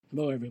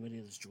Hello, everybody.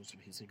 This is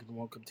Joseph Hasek, and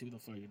welcome to the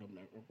FiredUp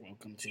Network.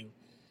 Welcome to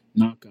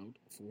Knockout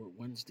for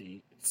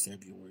Wednesday,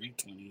 February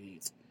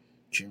 28th.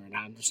 Jaron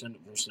Anderson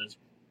versus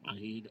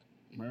Mahid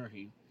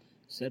Murray,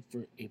 set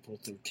for April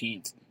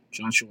 13th.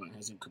 Joshua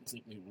hasn't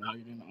completely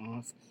ridden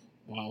off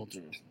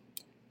Wilder.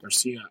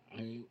 Garcia,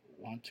 I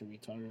want to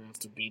retire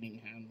after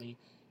beating Handley,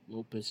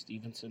 Lopez,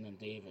 Stevenson, and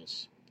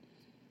Davis.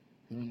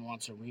 Hearn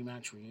wants a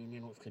rematch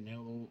reunion with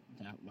Canelo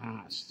that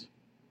lasts.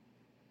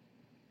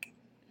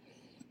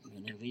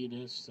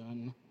 Benavidez'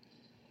 son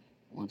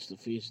wants to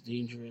face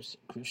dangerous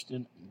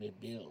Christian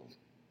Bibil.